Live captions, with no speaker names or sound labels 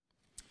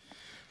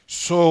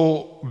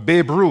So,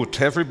 Babe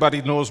Ruth,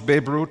 everybody knows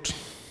Babe Ruth?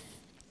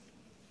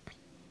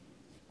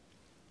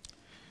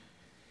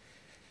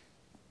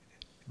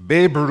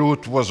 Babe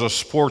Ruth was a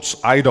sports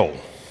idol.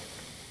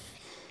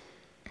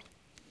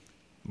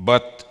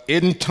 But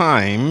in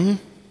time,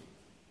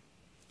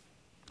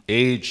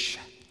 age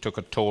took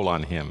a toll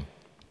on him,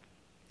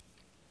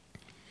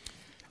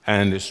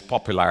 and his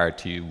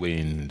popularity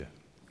waned.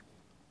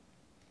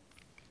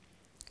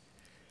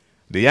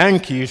 The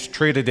Yankees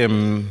traded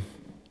him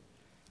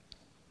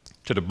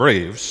to the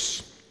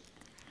Braves,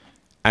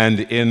 and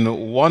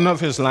in one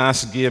of his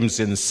last games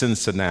in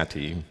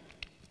Cincinnati,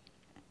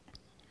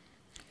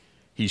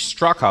 he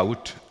struck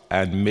out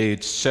and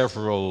made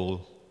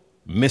several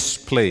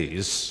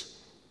misplays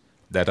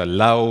that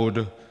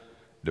allowed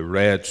the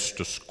Reds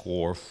to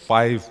score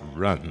 5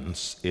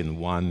 runs in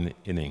one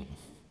inning.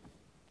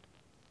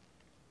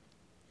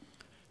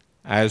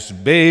 As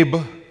Babe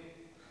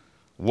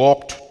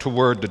walked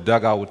toward the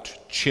dugout,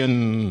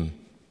 chin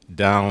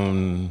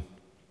down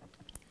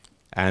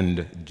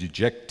and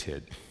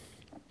dejected,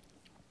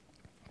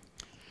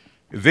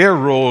 there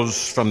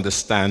rose from the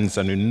stands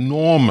an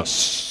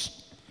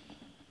enormous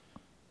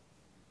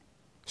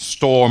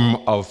storm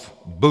of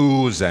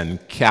boos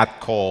and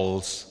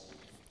catcalls.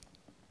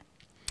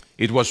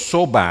 It was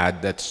so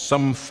bad that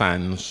some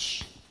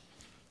fans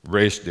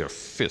raised their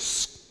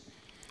fists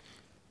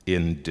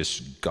in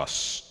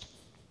disgust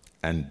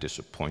and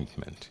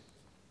disappointment.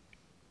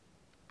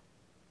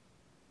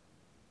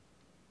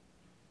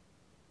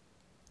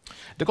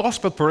 The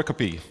gospel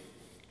pericope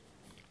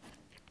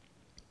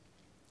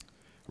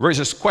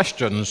raises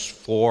questions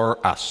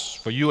for us,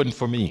 for you and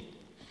for me.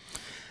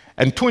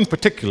 And 2 in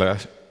particular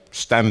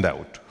stand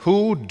out.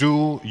 Who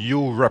do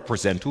you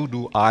represent? Who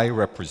do I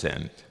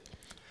represent?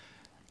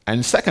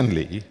 And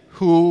secondly,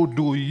 who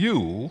do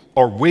you,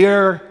 or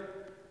where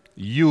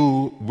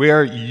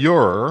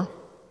your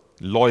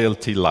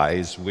loyalty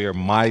lies, where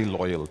my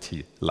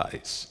loyalty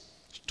lies?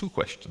 2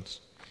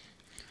 questions.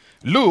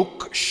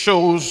 Luke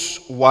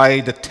shows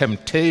why the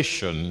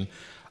temptation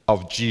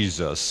of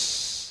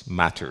Jesus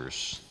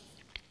matters.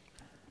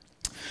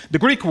 The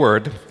Greek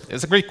word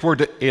is a Greek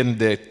word in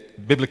the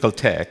biblical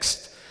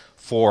text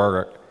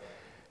for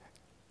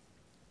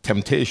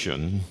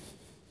temptation.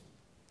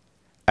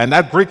 And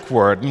that Greek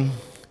word,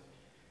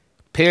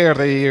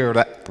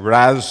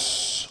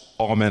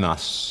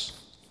 peirazomenos,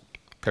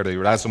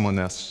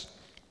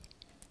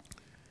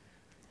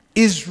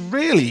 is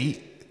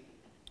really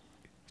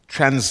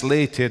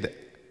translated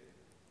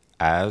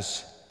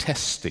as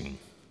testing.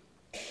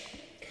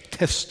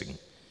 Testing.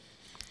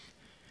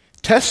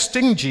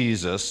 Testing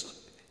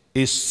Jesus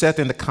is set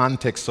in the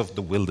context of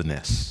the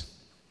wilderness.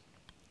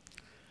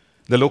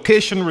 The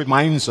location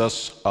reminds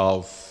us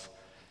of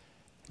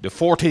the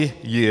 40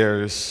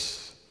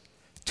 years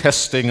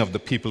testing of the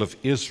people of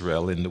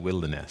Israel in the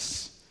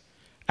wilderness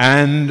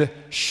and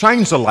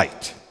shines a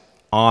light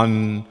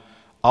on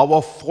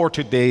our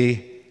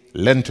 40-day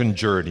Lenten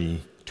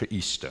journey to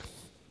Easter.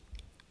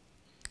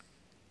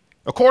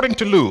 According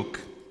to Luke,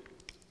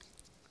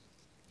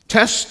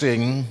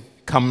 testing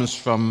comes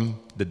from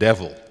the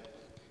devil.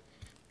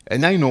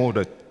 And I know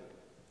that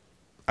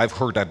I've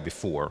heard that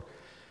before.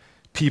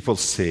 People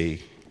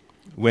say,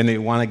 when they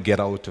want to get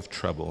out of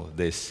trouble,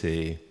 they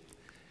say,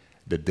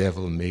 the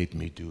devil made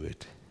me do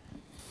it.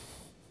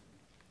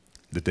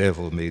 The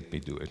devil made me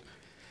do it.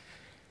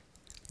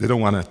 They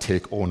don't want to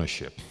take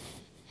ownership,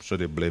 so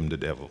they blame the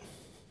devil,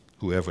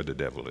 whoever the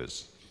devil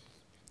is.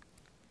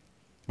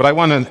 But I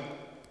want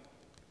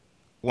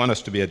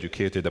us to be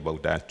educated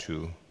about that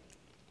too,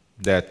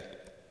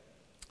 that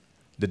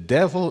the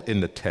devil in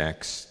the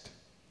text,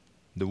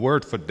 the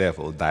word for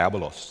devil,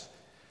 diabolos,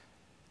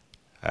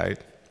 right?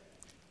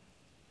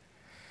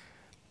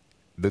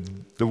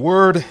 The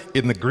word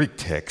in the Greek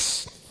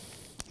text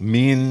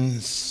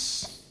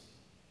means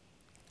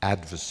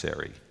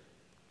adversary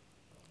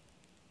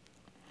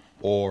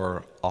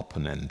or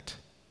opponent.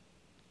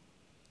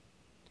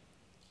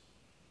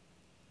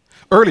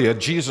 Earlier,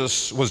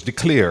 Jesus was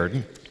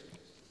declared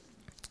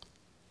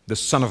the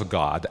Son of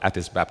God at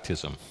his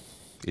baptism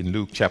in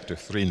Luke chapter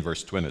 3 and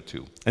verse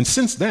 22. And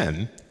since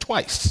then,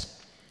 twice,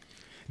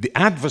 the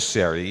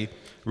adversary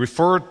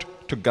referred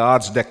to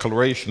God's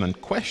declaration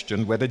and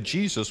questioned whether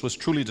Jesus was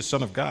truly the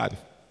Son of God.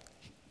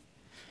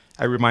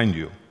 I remind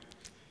you,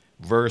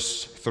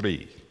 verse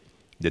 3,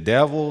 the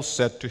devil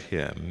said to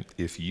him,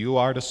 if you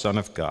are the Son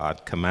of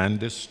God, command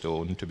this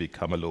stone to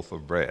become a loaf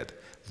of bread.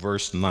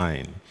 Verse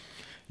 9,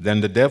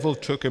 then the devil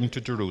took him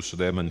to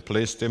Jerusalem and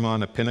placed him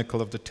on a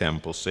pinnacle of the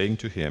temple, saying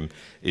to him,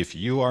 if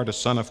you are the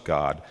Son of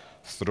God,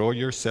 throw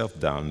yourself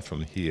down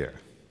from here,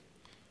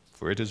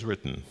 for it is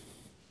written.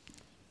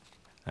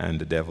 And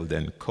the devil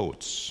then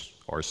quotes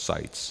or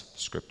cites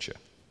Scripture.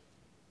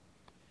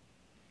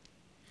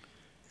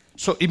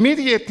 So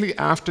immediately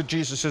after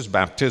Jesus'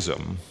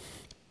 baptism,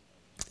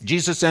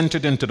 Jesus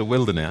entered into the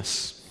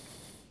wilderness,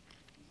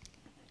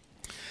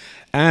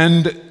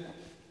 and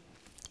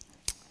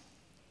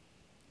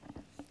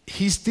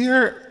he's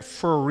there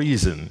for a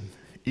reason.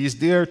 He's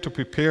there to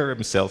prepare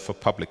himself for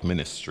public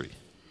ministry.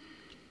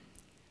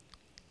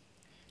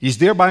 He's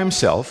there by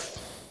himself.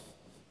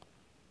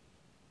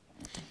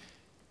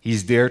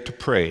 He's there to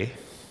pray.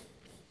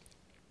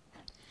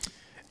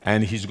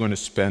 And he's going to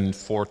spend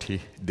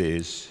 40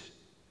 days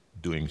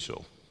doing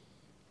so.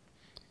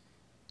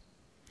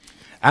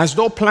 As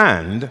though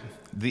planned,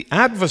 the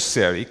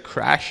adversary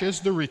crashes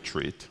the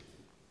retreat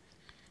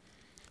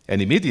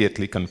and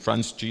immediately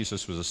confronts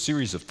Jesus with a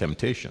series of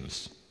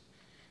temptations.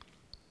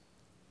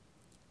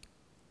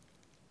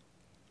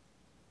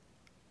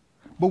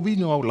 But we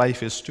know how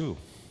life is too.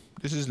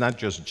 This is not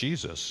just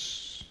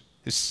Jesus.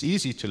 It's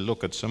easy to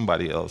look at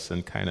somebody else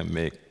and kind of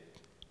make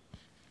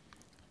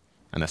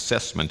an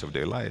assessment of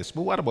their lives.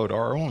 But what about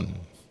our own?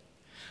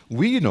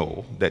 We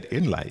know that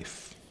in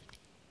life,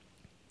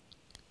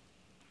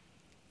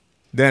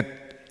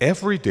 that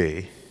every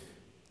day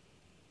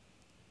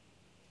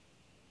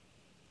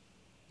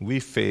we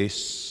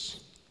face,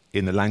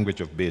 in the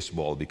language of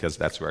baseball, because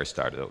that's where I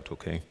started out,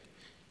 okay?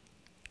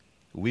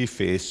 We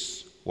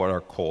face what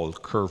are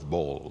called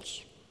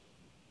curveballs,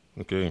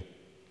 okay?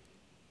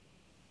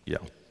 Yeah.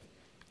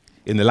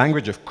 In the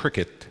language of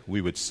cricket,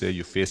 we would say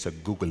you face a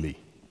googly,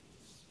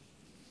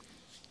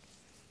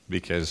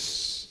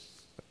 because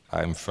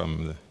I'm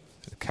from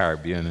the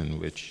Caribbean in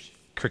which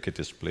cricket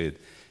is played.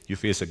 You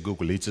face a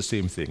googly, it's the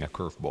same thing, a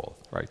curveball,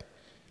 right?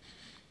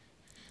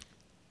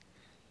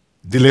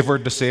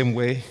 Delivered the same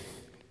way,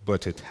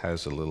 but it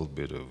has a little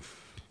bit of,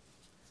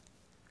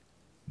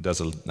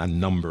 does a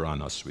number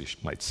on us, we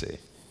might say.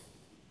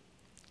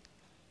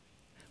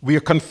 We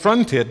are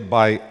confronted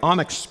by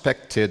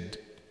unexpected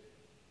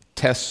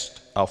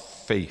tests of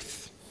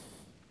faith.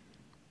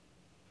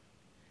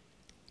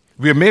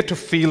 We are made to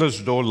feel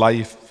as though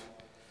life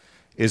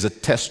is a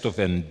test of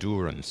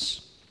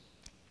endurance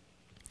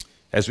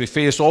as we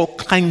face all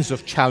kinds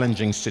of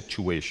challenging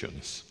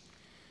situations.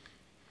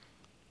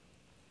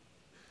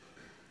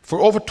 For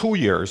over 2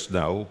 years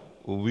now,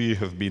 we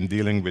have been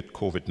dealing with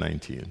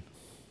COVID-19.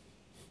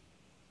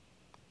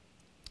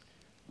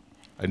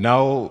 And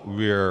now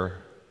we're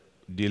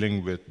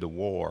dealing with the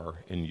war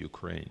in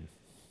Ukraine.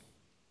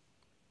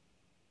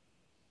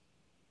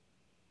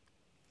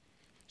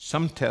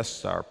 Some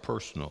tests are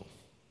personal,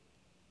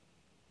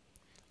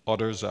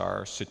 others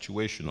are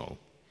situational.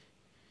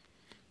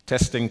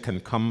 Testing can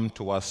come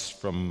to us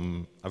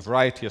from a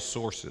variety of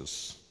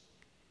sources.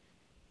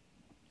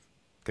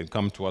 It can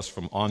come to us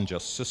from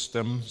unjust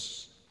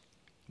systems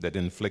that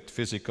inflict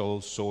physical,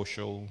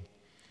 social,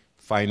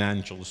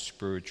 financial,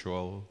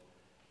 spiritual,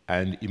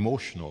 and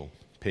emotional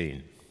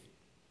pain.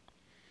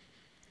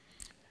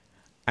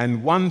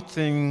 And one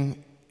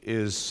thing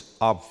is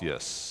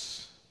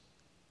obvious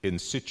in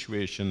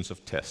situations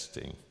of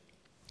testing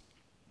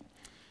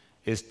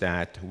is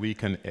that we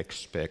can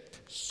expect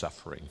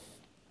suffering.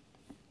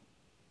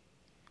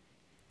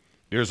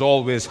 There's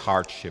always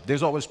hardship,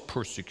 there's always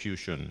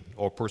persecution,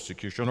 or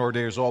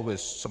there's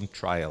always some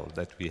trial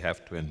that we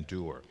have to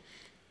endure.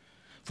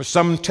 For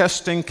some,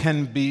 testing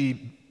can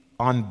be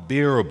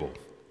unbearable.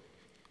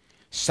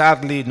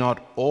 Sadly,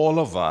 not all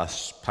of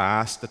us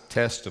pass the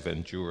test of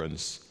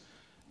endurance,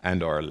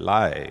 and our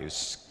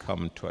lives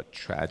come to a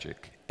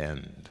tragic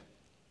end.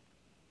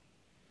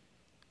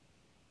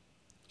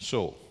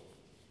 So,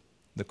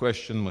 the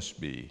question must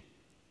be,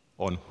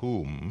 on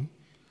whom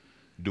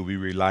do we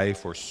rely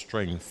for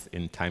strength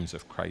in times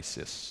of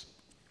crisis?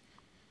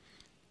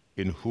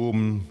 In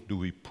whom do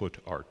we put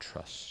our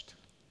trust?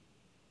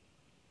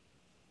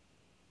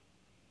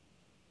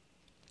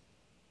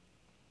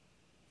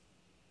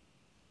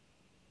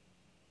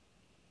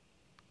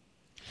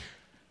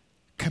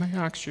 Can I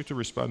ask you to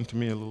respond to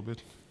me a little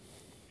bit?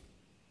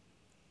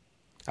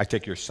 I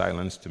take your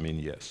silence to mean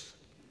yes.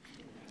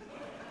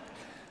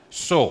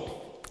 So,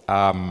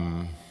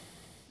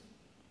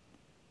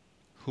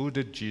 who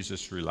did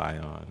Jesus rely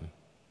on?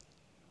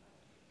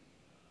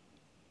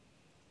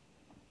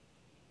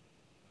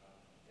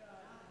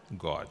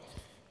 God.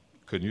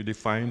 Could you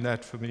define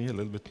that for me a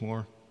little bit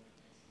more?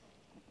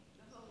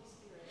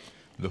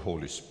 The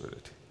Holy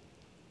Spirit.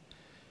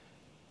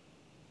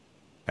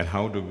 And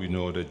how do we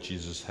know that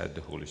Jesus had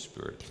the Holy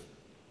Spirit?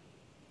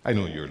 I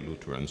know you're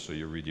Lutheran, so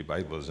you read your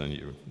Bibles and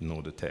you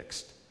know the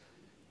text.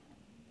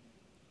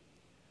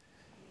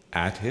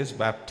 At his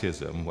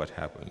baptism, what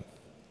happened?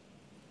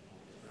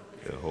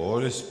 The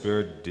Holy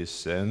Spirit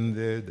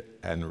descended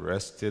and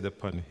rested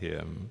upon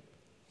him.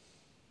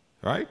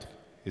 Right?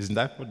 Isn't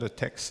that what the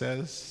text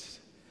says?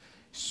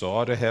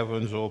 Saw the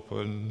heavens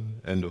open,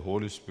 and the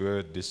Holy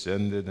Spirit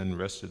descended and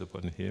rested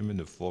upon him in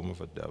the form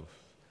of a dove.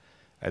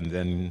 And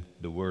then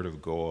the word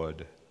of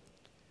God,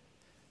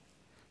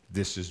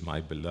 this is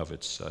my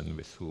beloved Son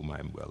with whom I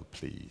am well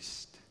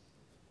pleased.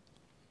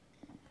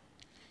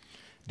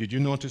 Did you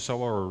notice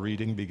how our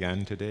reading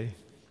began today?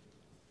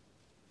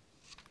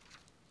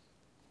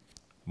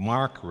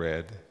 Mark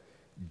read,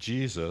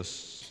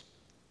 Jesus,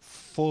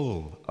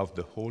 full of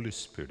the Holy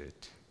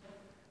Spirit,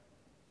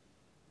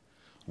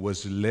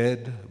 was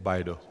led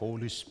by the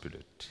Holy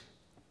Spirit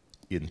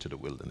into the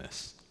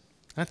wilderness.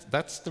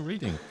 That's the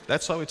reading.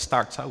 That's how it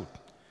starts out.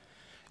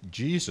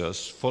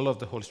 Jesus, full of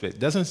the Holy Spirit,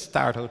 doesn't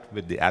start out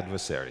with the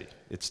adversary.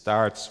 It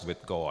starts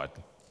with God,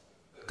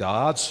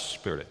 God's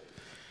Spirit.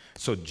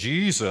 So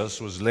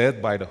Jesus was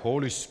led by the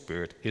Holy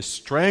Spirit. His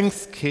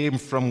strength came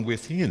from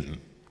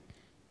within.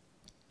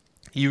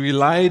 He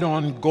relied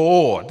on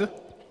God,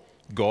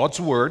 God's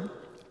Word.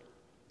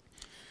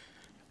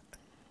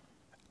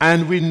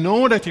 And we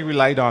know that he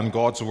relied on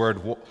God's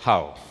Word.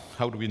 How?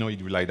 How do we know he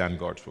relied on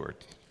God's Word?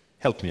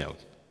 Help me out.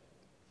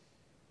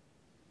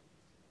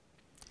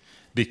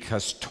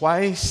 Because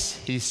twice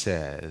he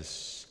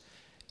says,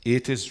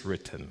 "It is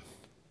written,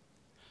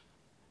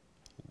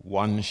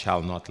 one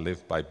shall not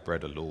live by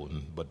bread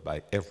alone, but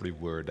by every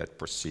word that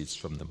proceeds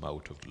from the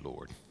mouth of the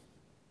Lord."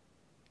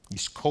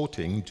 He's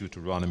quoting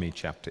Deuteronomy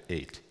chapter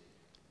 8.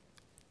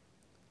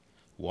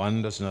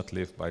 One does not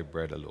live by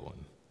bread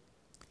alone.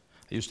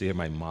 I used to hear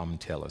my mom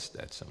tell us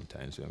that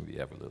sometimes when we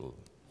have a little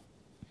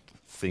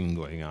thing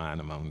going on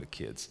among the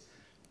kids.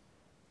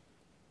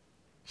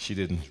 She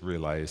didn't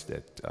realize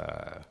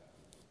that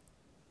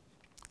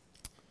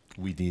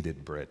we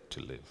needed bread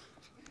to live.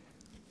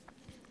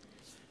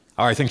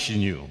 Or I think she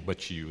knew,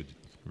 but she would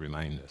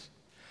remind us.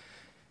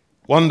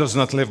 One does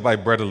not live by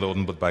bread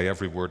alone, but by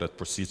every word that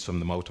proceeds from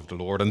the mouth of the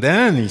Lord. And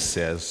then he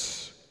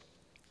says,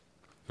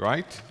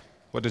 right?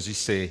 What does he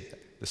say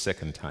the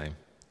second time?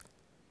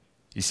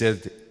 He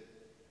said,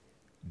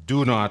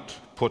 "Do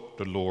not put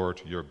the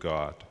Lord your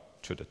God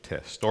to the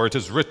test." Or it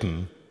is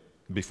written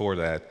before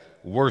that,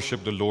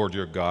 "Worship the Lord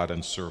your God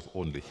and serve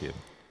only him."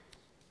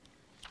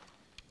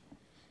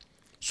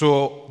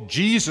 So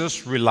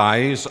Jesus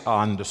relies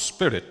on the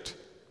Spirit.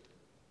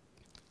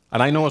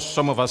 And I know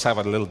some of us have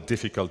a little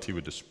difficulty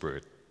with the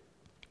Spirit.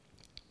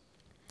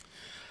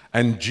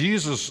 And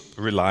Jesus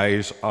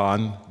relies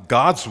on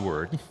God's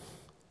Word.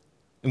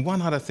 And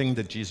one other thing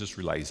that Jesus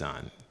relies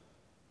on,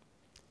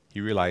 he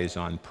relies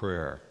on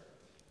prayer.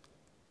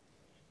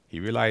 He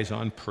relies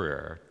on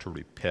prayer to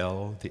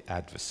repel the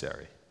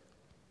adversary.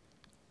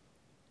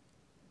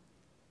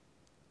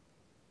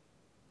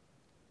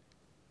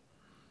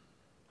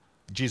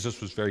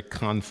 Jesus was very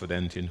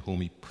confident in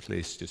whom he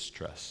placed his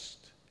trust,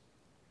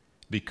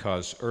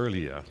 because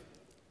earlier,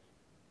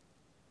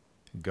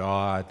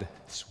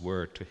 God's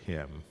word to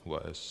him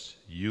was,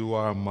 "You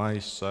are my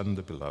son,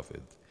 the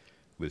beloved.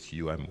 With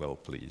you I'm well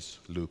pleased."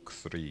 Luke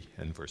 3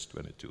 and verse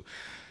 22.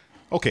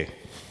 Okay,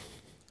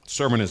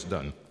 sermon is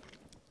done.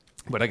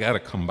 But I got to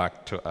come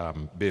back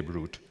to Babe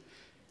Ruth,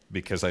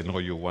 because I know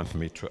you want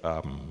me to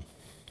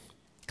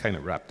kind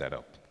of wrap that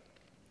up.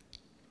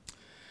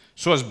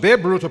 So as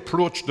Babe Ruth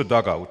approached the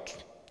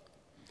dugout,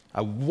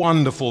 a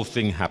wonderful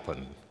thing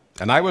happened.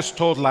 And I was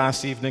told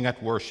last evening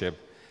at worship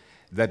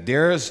that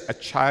there's a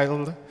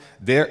child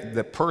there,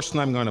 the person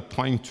I'm going to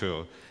point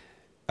to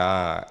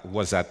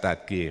was at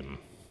that game.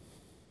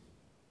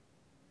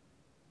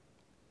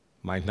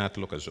 Might not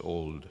look as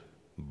old,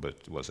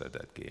 but was at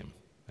that game,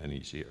 and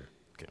he's here.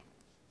 Okay.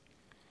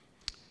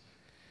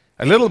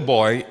 A little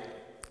boy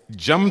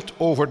jumped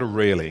over the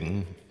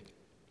railing,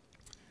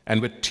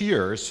 and with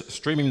tears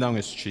streaming down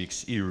his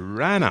cheeks, he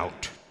ran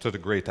out to the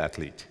great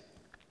athlete.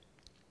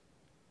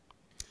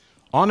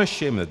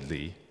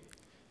 Unashamedly,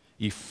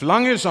 he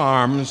flung his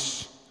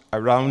arms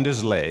around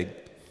his leg.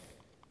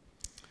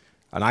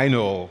 And I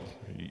know,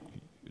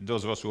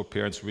 those of us who are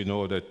parents, we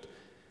know that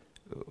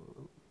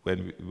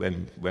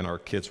when our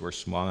kids were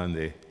small and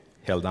they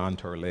held on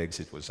to our legs,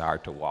 it was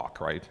hard to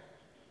walk, right?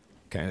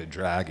 Kind of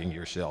dragging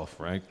yourself,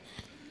 right?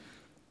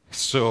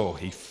 So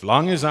he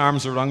flung his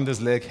arms around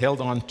his leg,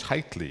 held on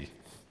tightly,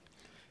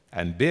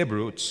 and Babe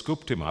Ruth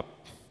scooped him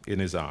up in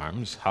his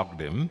arms, hugged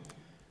him,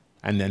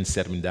 and then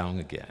set him down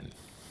again.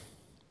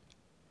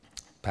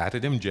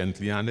 Patted him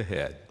gently on the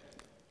head,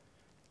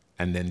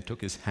 and then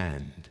took his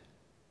hand,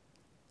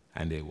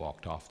 and they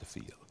walked off the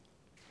field.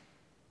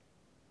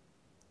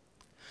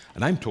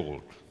 And I'm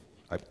told,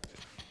 I'm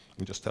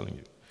just telling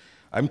you,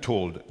 I'm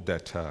told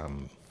that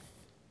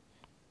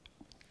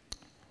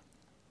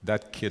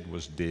that kid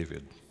was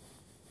David.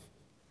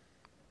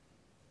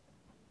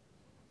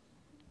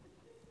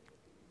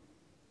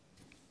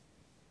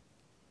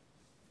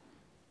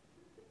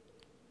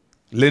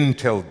 Lynn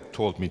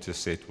told me to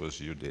say it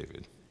was you,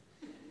 David.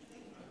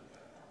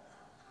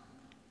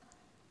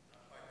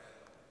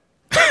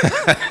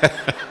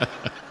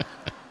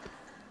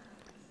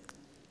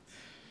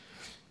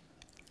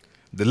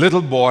 The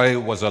little boy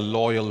was a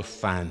loyal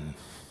fan.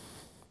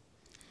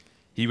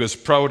 He was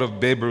proud of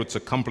Babe Ruth's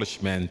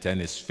accomplishment,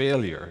 and his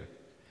failure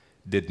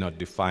did not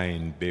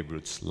define Babe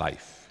Ruth's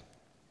life.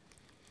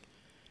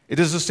 It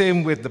is the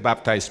same with the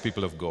baptized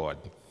people of God.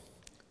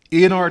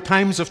 In our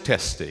times of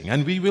testing,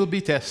 and we will be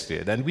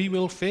tested, and we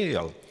will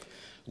fail,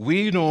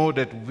 we know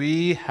that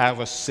we have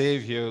a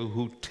Savior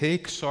who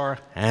takes our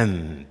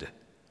hand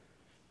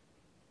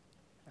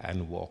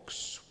and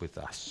walks with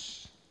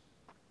us.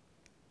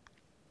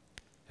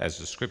 As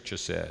the scripture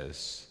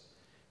says,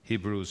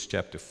 Hebrews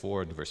chapter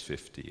 4 and verse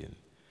 15,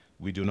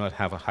 we do not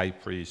have a high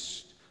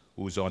priest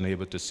who is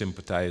unable to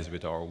sympathize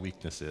with our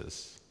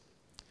weaknesses,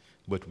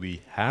 but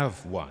we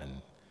have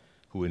one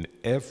who in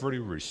every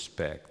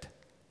respect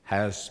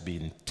has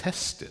been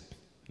tested,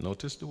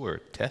 notice the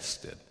word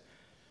tested,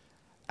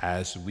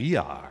 as we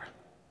are,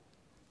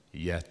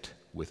 yet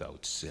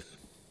without sin.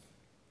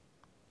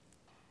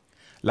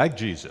 Like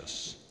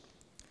Jesus,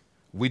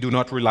 we do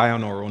not rely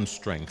on our own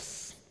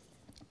strength,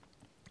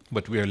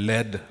 but we are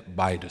led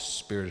by the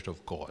Spirit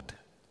of God.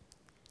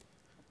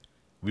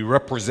 We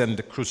represent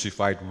the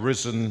crucified,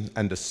 risen,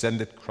 and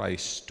ascended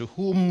Christ, to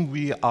whom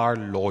we are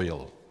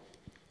loyal.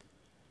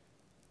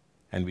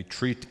 And we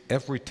treat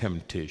every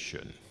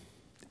temptation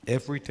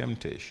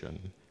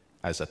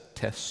as a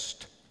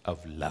test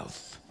of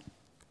love,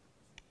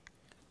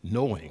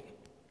 knowing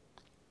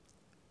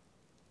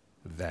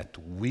that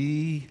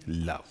we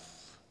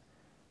love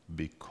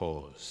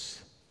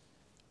because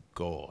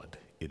God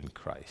in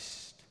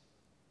Christ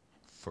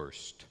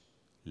first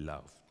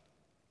loved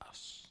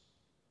us.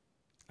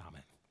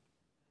 Amen.